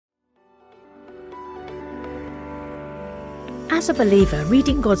As a believer,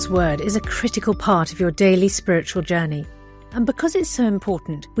 reading God's Word is a critical part of your daily spiritual journey. And because it's so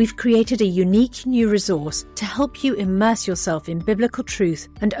important, we've created a unique new resource to help you immerse yourself in biblical truth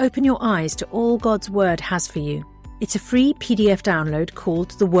and open your eyes to all God's Word has for you. It's a free PDF download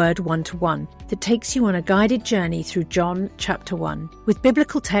called The Word 1-to-1 that takes you on a guided journey through John chapter 1. With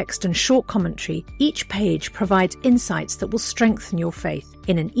biblical text and short commentary, each page provides insights that will strengthen your faith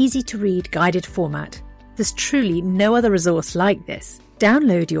in an easy-to-read guided format. There's truly no other resource like this.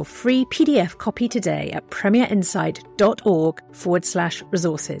 Download your free PDF copy today at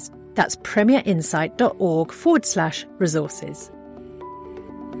premierinsight.org/resources. That's premierinsight.org/resources.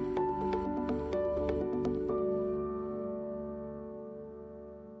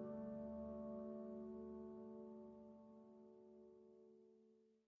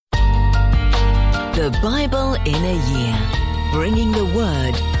 The Bible in a Year, bringing the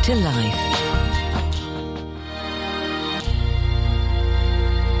Word to life.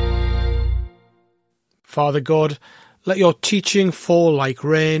 Father God, let your teaching fall like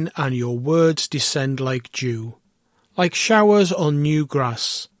rain and your words descend like dew, like showers on new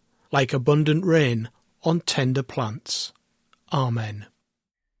grass, like abundant rain on tender plants. Amen.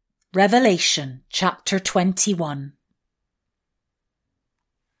 Revelation chapter 21.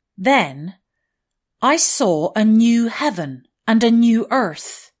 Then I saw a new heaven and a new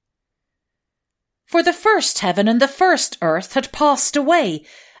earth. For the first heaven and the first earth had passed away,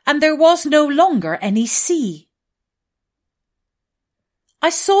 and there was no longer any sea.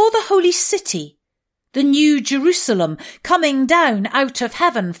 I saw the holy city, the new Jerusalem, coming down out of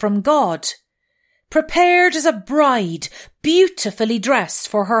heaven from God, prepared as a bride beautifully dressed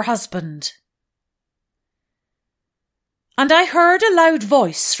for her husband. And I heard a loud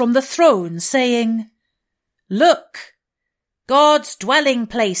voice from the throne saying, "Look, God's dwelling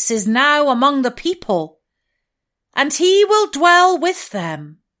place is now among the people, and he will dwell with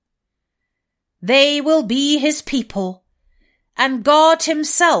them. They will be his people, and God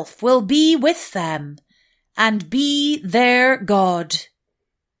himself will be with them and be their God.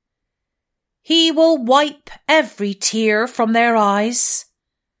 He will wipe every tear from their eyes.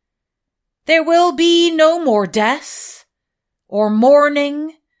 There will be no more death, or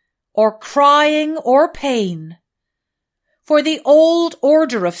mourning, or crying, or pain, for the old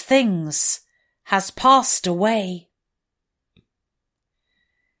order of things has passed away."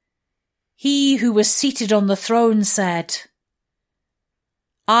 He who was seated on the throne said,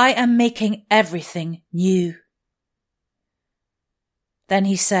 "I am making everything new." Then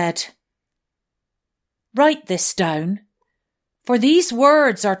he said, "Write this down, for these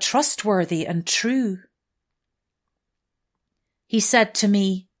words are trustworthy and true." He said to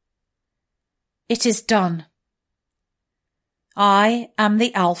me, "It is done. I am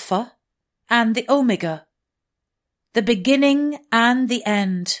the Alpha and the Omega, the beginning and the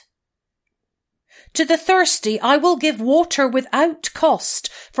end. To the thirsty I will give water without cost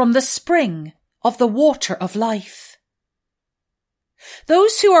from the spring of the water of life.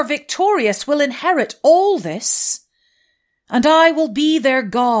 Those who are victorious will inherit all this, and I will be their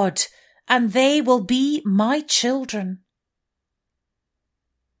God, and they will be my children.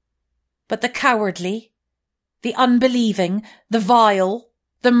 But the cowardly, the unbelieving, the vile,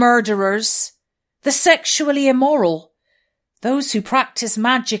 the murderers, the sexually immoral, those who practice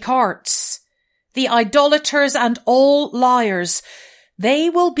magic arts, the idolaters and all liars, they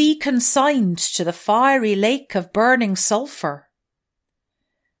will be consigned to the fiery lake of burning sulphur.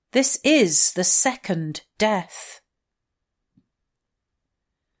 This is the second death."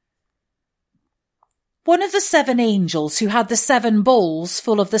 One of the 7 angels who had the 7 bowls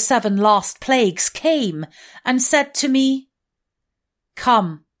full of the 7 last plagues came and said to me,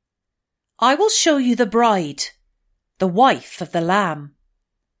 "Come, I will show you the bride, the wife of the Lamb."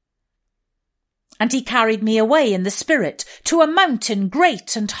 And he carried me away in the Spirit to a mountain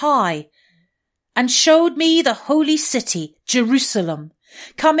great and high, and showed me the holy city, Jerusalem,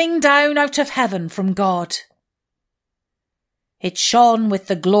 coming down out of heaven from God. It shone with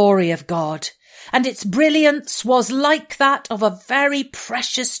the glory of God, and its brilliance was like that of a very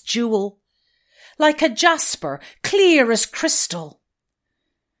precious jewel, like a jasper, clear as crystal.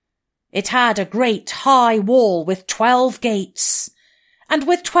 It had a great high wall with 12 gates, and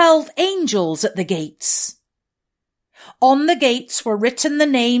with 12 angels at the gates. On the gates were written the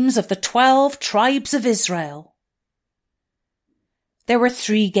names of the 12 tribes of Israel. There were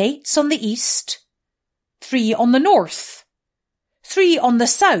 3 gates on the east, 3 on the north, 3 on the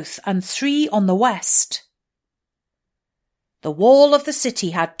south, and 3 on the west. The wall of the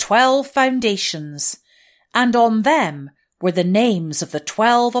city had 12 foundations, and on them were the names of the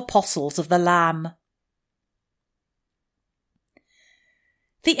 12 apostles of the Lamb.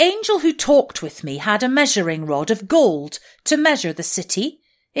 The angel who talked with me had a measuring rod of gold to measure the city,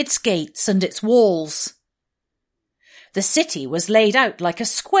 its gates and its walls. The city was laid out like a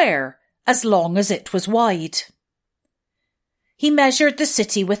square, as long as it was wide. He measured the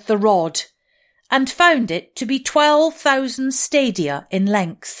city with the rod, and found it to be 12,000 stadia in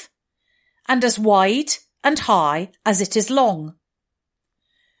length, and as wide and high as it is long.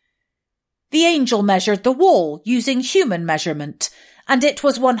 The angel measured the wall using human measurement, and it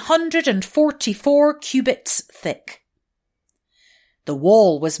was 144 cubits thick. The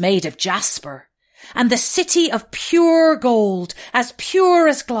wall was made of jasper, and the city of pure gold, as pure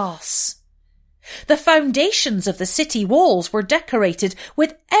as glass. The foundations of the city walls were decorated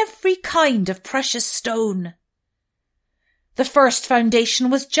with every kind of precious stone. The first foundation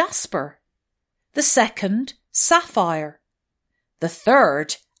was jasper, the second sapphire, the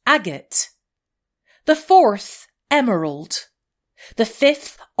third agate, the fourth emerald, the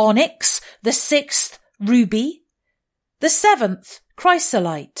fifth onyx, the sixth ruby, the seventh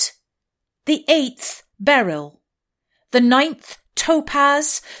chrysolite, the eighth beryl, the ninth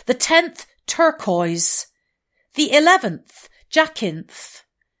topaz, the 10th turquoise, the 11th jacinth,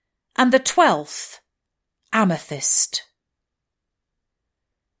 and the 12th amethyst.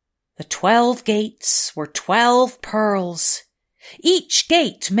 The 12 gates were 12 pearls, each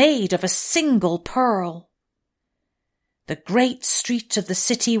gate made of a single pearl. The great street of the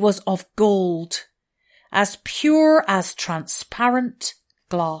city was of gold, as pure as transparent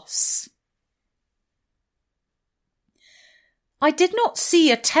glass. I did not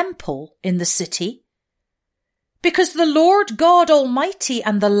see a temple in the city, because the Lord God Almighty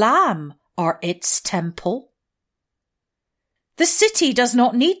and the Lamb are its temple. The city does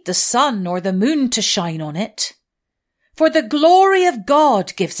not need the sun or the moon to shine on it, for the glory of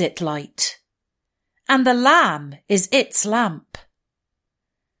God gives it light, and the Lamb is its lamp.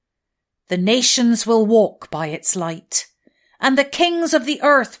 The nations will walk by its light, and the kings of the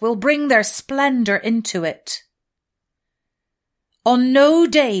earth will bring their splendour into it. On no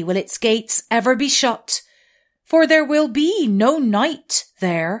day will its gates ever be shut, for there will be no night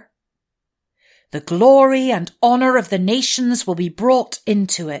there. The glory and honour of the nations will be brought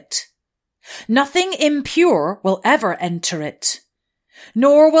into it. Nothing impure will ever enter it,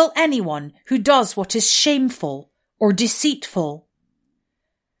 nor will anyone who does what is shameful or deceitful,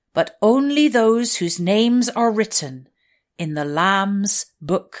 but only those whose names are written in the Lamb's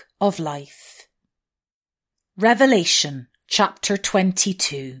Book of Life. Revelation Chapter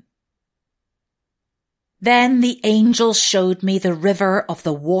 22. Then the angel showed me the river of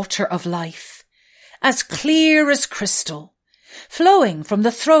the water of life, as clear as crystal, flowing from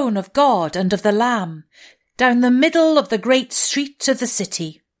the throne of God and of the Lamb, down the middle of the great street of the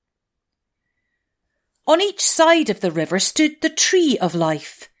city. On each side of the river stood the tree of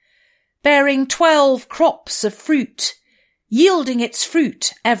life, bearing 12 crops of fruit, yielding its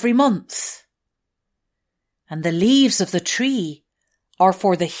fruit every month. And the leaves of the tree are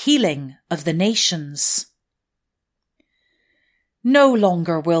for the healing of the nations. No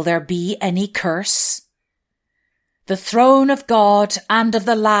longer will there be any curse. The throne of God and of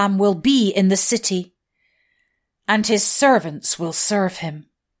the Lamb will be in the city, and his servants will serve him.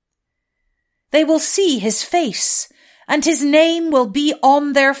 They will see his face, and his name will be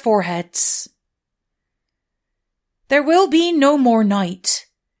on their foreheads. There will be no more night.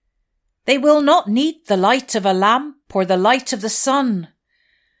 They will not need the light of a lamp or the light of the sun,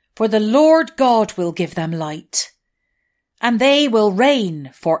 for the Lord God will give them light, and they will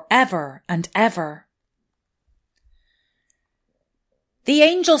reign for ever and ever. The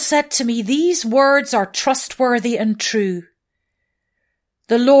angel said to me, "These words are trustworthy and true.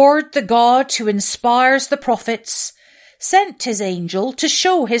 The Lord, the God who inspires the prophets, sent his angel to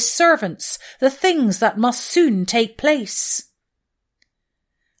show his servants the things that must soon take place.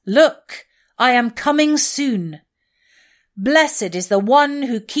 Look, I am coming soon. Blessed is the one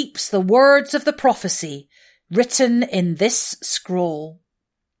who keeps the words of the prophecy written in this scroll."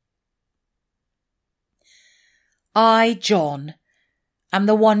 I, John, am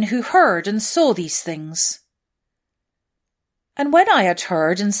the one who heard and saw these things. And when I had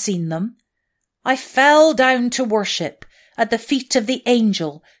heard and seen them, I fell down to worship at the feet of the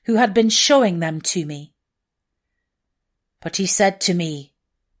angel who had been showing them to me. But he said to me,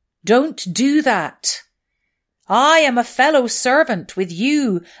 "Don't do that. I am a fellow servant with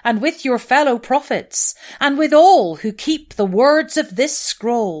you and with your fellow prophets and with all who keep the words of this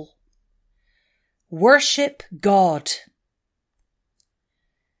scroll. Worship God."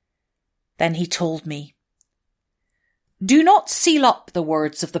 Then he told me, "Do not seal up the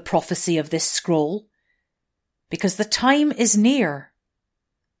words of the prophecy of this scroll, because the time is near.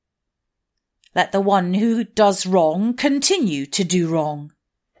 Let the one who does wrong continue to do wrong.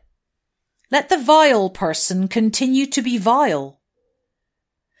 Let the vile person continue to be vile.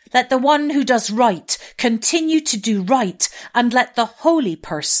 Let the one who does right continue to do right, and let the holy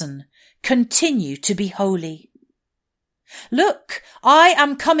person continue to be holy. Look, I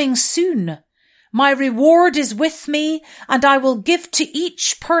am coming soon. My reward is with me, and I will give to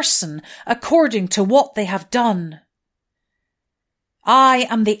each person according to what they have done. I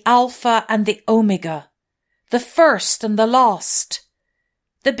am the Alpha and the Omega, the first and the last,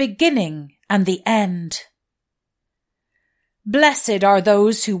 the beginning and the end. Blessed are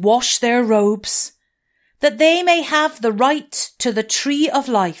those who wash their robes, that they may have the right to the tree of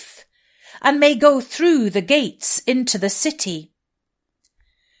life, and may go through the gates into the city.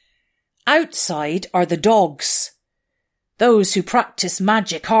 Outside are the dogs, those who practice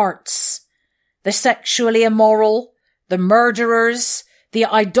magic arts, the sexually immoral, the murderers, the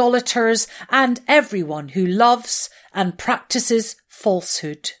idolaters, and everyone who loves and practices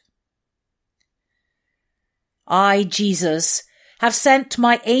falsehood. I, Jesus, have sent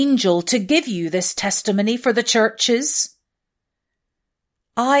my angel to give you this testimony for the churches.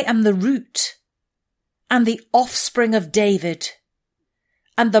 I am the root and the offspring of David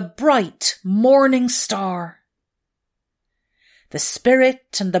and the bright morning star. The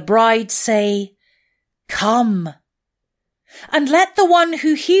Spirit and the bride say, "Come." And let the one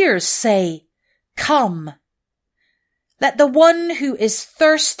who hears say, "Come." Let the one who is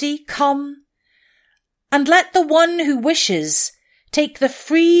thirsty come, and let the one who wishes take the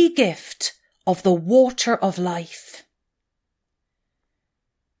free gift of the water of life.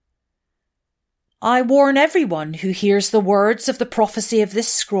 I warn everyone who hears the words of the prophecy of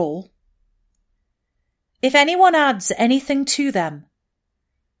this scroll. If anyone adds anything to them,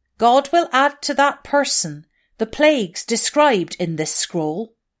 God will add to that person the plagues described in this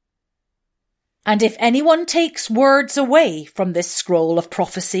scroll. And if anyone takes words away from this scroll of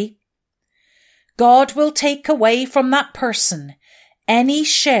prophecy, God will take away from that person any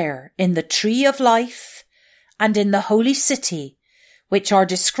share in the tree of life and in the holy city which are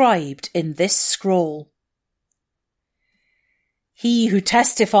described in this scroll. He who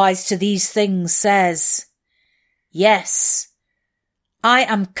testifies to these things says, "Yes, I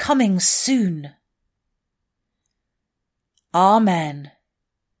am coming soon." Amen.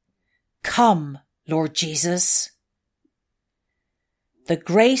 Come, Lord Jesus. The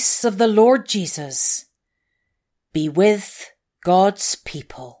grace of the Lord Jesus be with God's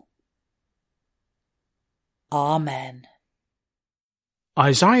people. Amen.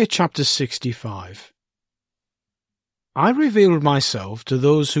 Isaiah chapter 65. I revealed myself to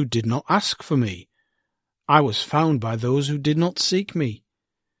those who did not ask for me. I was found by those who did not seek me.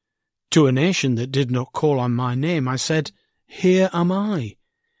 To a nation that did not call on my name, I said, "Here am I,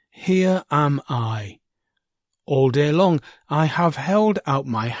 here am I." All day long I have held out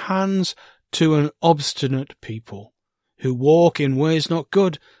my hands to an obstinate people, who walk in ways not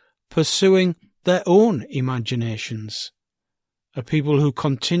good, pursuing their own imaginations. A people who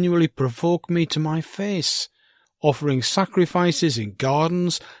continually provoke me to my face, offering sacrifices in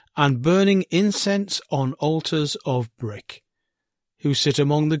gardens and burning incense on altars of brick, who sit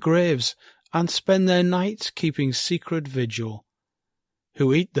among the graves and spend their nights keeping secret vigil,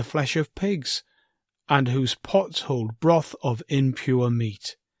 who eat the flesh of pigs, and whose pots hold broth of impure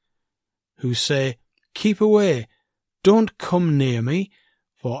meat, who say, "Keep away, don't come near me,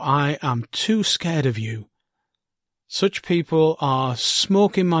 for I am too scared of you." Such people are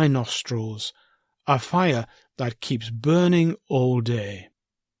smoke in my nostrils, a fire that keeps burning all day.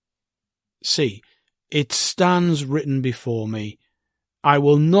 See, it stands written before me, I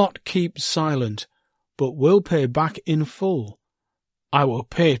will not keep silent, but will pay back in full. I will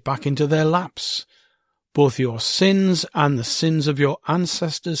pay it back into their laps, both your sins and the sins of your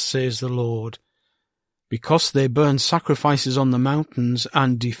ancestors, says the Lord. Because they burned sacrifices on the mountains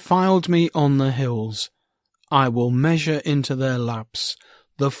and defiled me on the hills, I will measure into their laps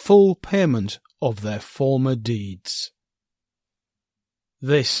the full payment of their former deeds.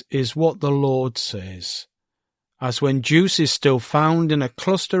 This is what the Lord says. As when juice is still found in a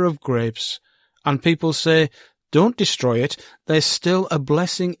cluster of grapes, and people say, "Don't destroy it, there's still a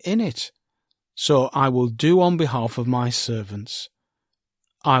blessing in it," so I will do on behalf of my servants.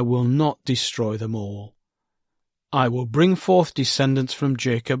 I will not destroy them all. I will bring forth descendants from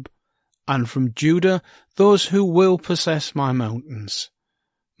Jacob, and from Judah those who will possess my mountains.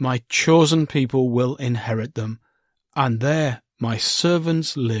 My chosen people will inherit them, and there my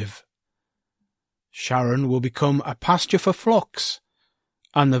servants live. Sharon will become a pasture for flocks,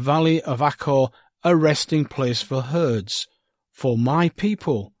 and the valley of Achor a resting place for herds, for my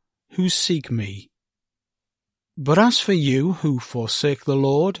people who seek me. But as for you who forsake the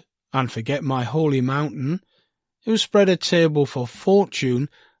Lord, and forget my holy mountain, who spread a table for fortune,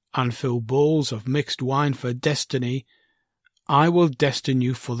 and fill bowls of mixed wine for destiny, I will destine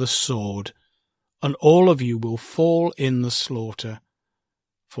you for the sword, and all of you will fall in the slaughter.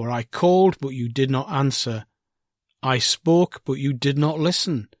 For I called, but you did not answer. I spoke, but you did not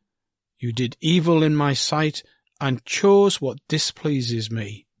listen. You did evil in my sight, and chose what displeases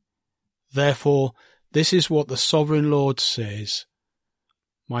me. Therefore, this is what the sovereign Lord says.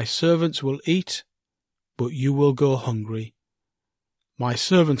 My servants will eat, but you will go hungry. My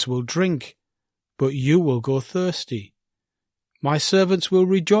servants will drink, but you will go thirsty. My servants will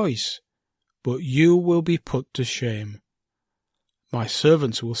rejoice, but you will be put to shame. My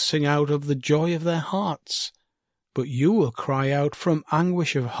servants will sing out of the joy of their hearts, but you will cry out from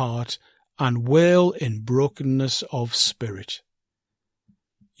anguish of heart and wail in brokenness of spirit.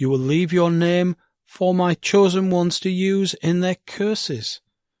 You will leave your name for my chosen ones to use in their curses.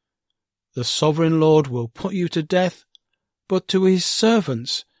 The sovereign Lord will put you to death, but to his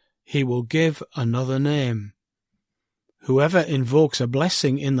servants he will give another name. Whoever invokes a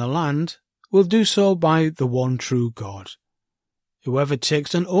blessing in the land will do so by the one true God. Whoever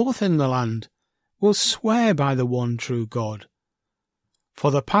takes an oath in the land will swear by the one true God.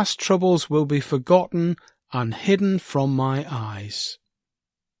 For the past troubles will be forgotten and hidden from my eyes.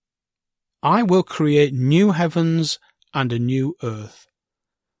 I will create new heavens and a new earth.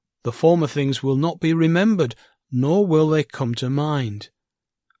 The former things will not be remembered, nor will they come to mind.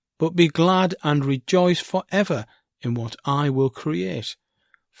 But be glad and rejoice forever in what I will create.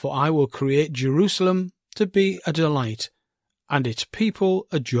 For I will create Jerusalem to be a delight, and its people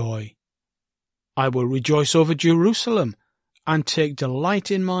a joy. I will rejoice over Jerusalem, and take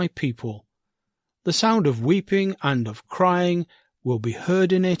delight in my people. The sound of weeping and of crying will be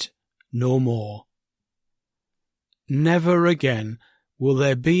heard in it no more. Never again will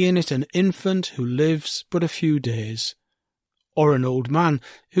there be in it an infant who lives but a few days, or an old man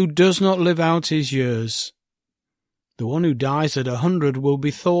who does not live out his years. The one who dies at 100 will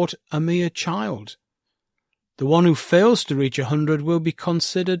be thought a mere child. The one who fails to reach 100 will be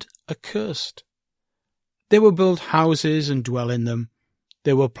considered accursed. They will build houses and dwell in them.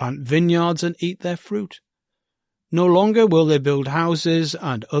 They will plant vineyards and eat their fruit. No longer will they build houses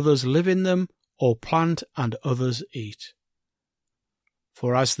and others live in them, or plant and others eat.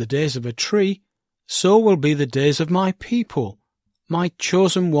 For as the days of a tree, so will be the days of my people. My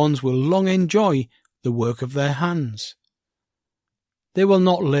chosen ones will long enjoy the work of their hands. They will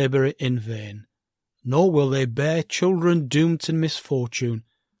not labour in vain, nor will they bear children doomed to misfortune.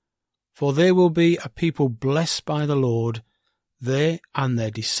 For they will be a people blessed by the Lord, they and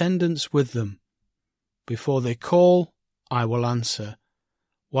their descendants with them. Before they call, I will answer.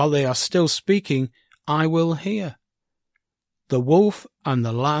 While they are still speaking, I will hear. The wolf and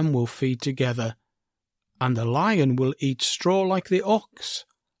the lamb will feed together, and the lion will eat straw like the ox,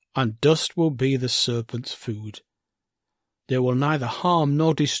 and dust will be the serpent's food. They will neither harm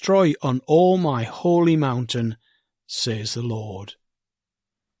nor destroy on all my holy mountain, says the Lord.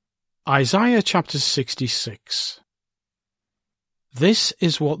 Isaiah chapter 66. This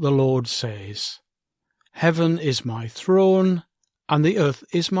is what the Lord says. Heaven is my throne, and the earth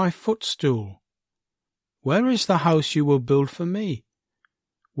is my footstool. Where is the house you will build for me?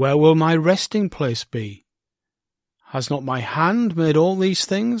 Where will my resting place be? Has not my hand made all these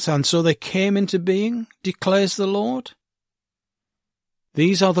things, and so they came into being, declares the Lord?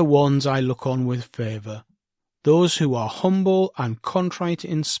 These are the ones I look on with favour, those who are humble and contrite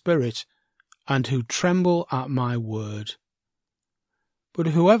in spirit, and who tremble at my word. But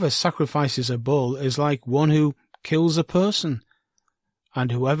whoever sacrifices a bull is like one who kills a person,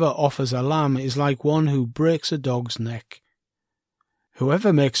 and whoever offers a lamb is like one who breaks a dog's neck.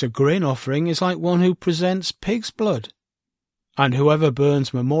 Whoever makes a grain offering is like one who presents pig's blood, and whoever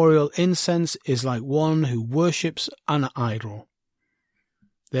burns memorial incense is like one who worships an idol.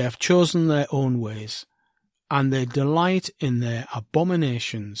 They have chosen their own ways, and they delight in their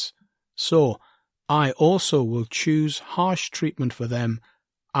abominations. So I also will choose harsh treatment for them,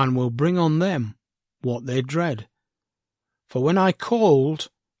 and will bring on them what they dread. For when I called,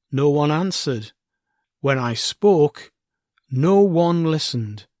 no one answered. When I spoke, no one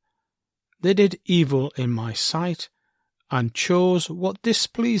listened. They did evil in my sight, and chose what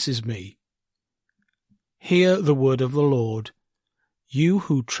displeases me. Hear the word of the Lord, you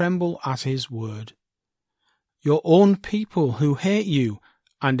who tremble at his word. Your own people who hate you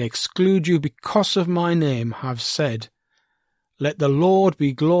and exclude you because of my name have said, let the Lord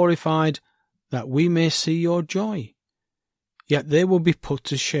be glorified, that we may see your joy. yet they will be put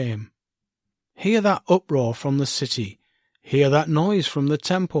to shame. Hear that uproar from the city, hear that noise from the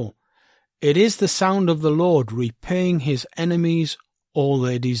temple. It is the sound of the Lord repaying his enemies all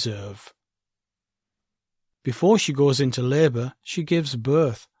they deserve. Before she goes into labour, she gives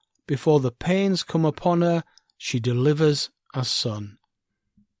birth. Before the pains come upon her, she delivers a son.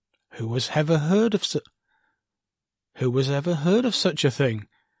 Who has ever heard of such a thing?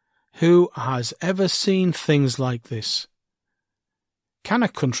 Who has ever seen things like this? Can a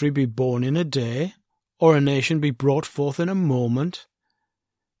country be born in a day, or a nation be brought forth in a moment?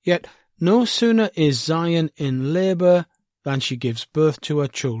 Yet no sooner is Zion in labour than she gives birth to her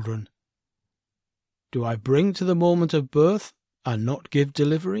children. Do I bring to the moment of birth and not give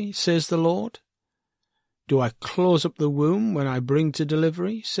delivery, says the Lord? Do I close up the womb when I bring to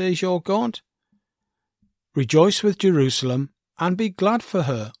delivery, says your God? Rejoice with Jerusalem, and be glad for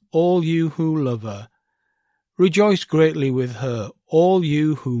her, all you who love her. Rejoice greatly with her, all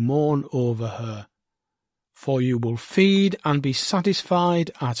you who mourn over her. For you will feed and be satisfied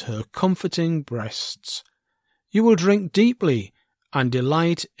at her comforting breasts. You will drink deeply and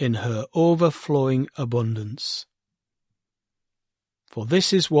delight in her overflowing abundance. For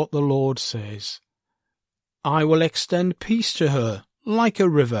this is what the Lord says: I will extend peace to her like a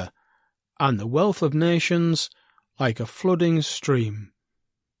river, and the wealth of nations like a flooding stream.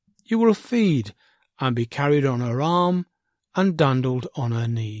 You will feed and be carried on her arm and dandled on her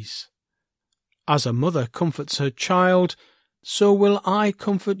knees. As a mother comforts her child, so will I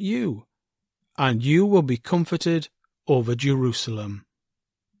comfort you, and you will be comforted over Jerusalem.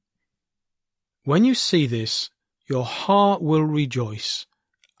 When you see this, your heart will rejoice,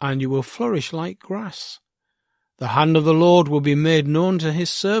 and you will flourish like grass. The hand of the Lord will be made known to his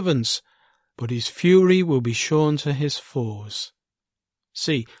servants, but his fury will be shown to his foes.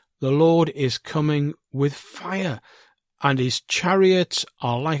 See, the Lord is coming with fire, and his chariots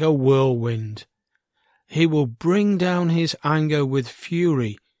are like a whirlwind. He will bring down his anger with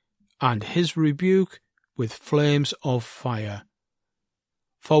fury, and his rebuke with flames of fire.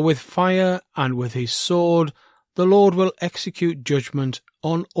 For with fire and with his sword the Lord will execute judgment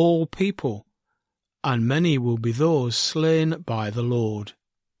on all people, and many will be those slain by the Lord.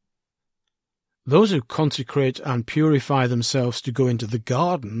 Those who consecrate and purify themselves to go into the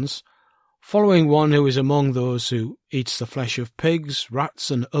gardens, following one who is among those who eats the flesh of pigs,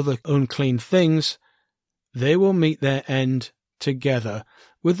 rats, and other unclean things, they will meet their end together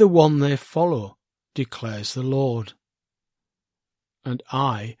with the one they follow, declares the Lord. And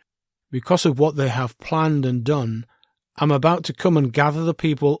I, because of what they have planned and done, am about to come and gather the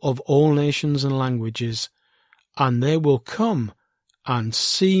people of all nations and languages, and they will come and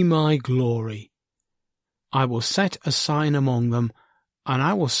see my glory. I will set a sign among them, and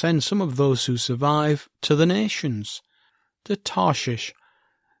I will send some of those who survive to the nations, to Tarshish,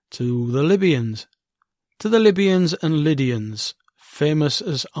 to the Libyans and Lydians, famous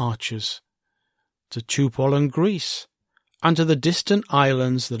as archers, to Tupol and Greece, and to the distant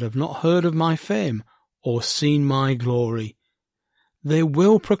islands that have not heard of my fame or seen my glory. They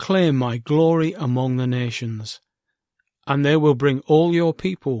will proclaim my glory among the nations, and they will bring all your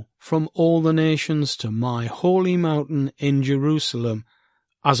people from all the nations to my holy mountain in Jerusalem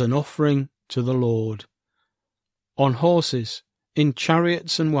as an offering to the Lord. On horses, in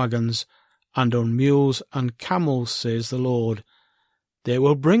chariots and wagons, and on mules and camels, says the Lord. They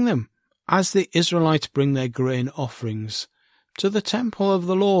will bring them, as the Israelites bring their grain offerings, to the temple of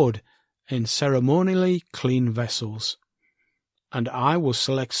the Lord, in ceremonially clean vessels. And I will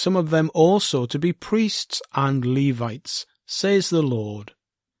select some of them also to be priests and Levites, says the Lord.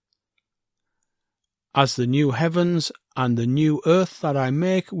 As the new heavens and the new earth that I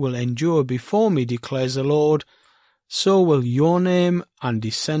make will endure before me, declares the Lord, so will your name and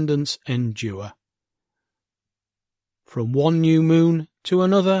descendants endure. From one new moon to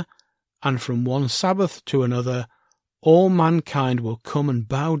another, and from one Sabbath to another, all mankind will come and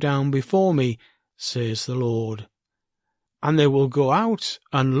bow down before me, says the Lord. And they will go out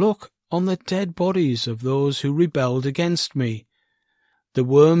and look on the dead bodies of those who rebelled against me. The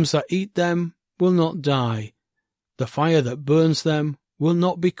worms that eat them will not die, the fire that burns them will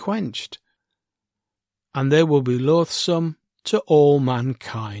not be quenched, and they will be loathsome to all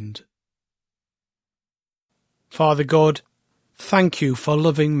mankind. Father God, thank you for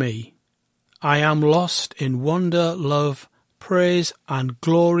loving me. I am lost in wonder, love, praise, and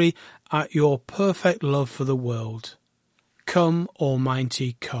glory at your perfect love for the world. Come,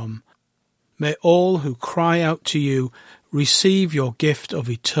 Almighty, come. May all who cry out to you receive your gift of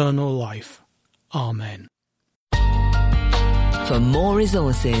eternal life. Amen. For more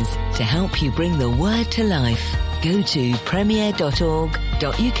resources to help you bring the word to life, go to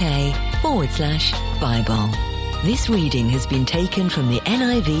premier.org.uk/Bible. This reading has been taken from the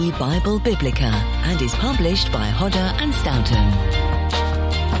NIV Bible Biblica and is published by Hodder and Stoughton.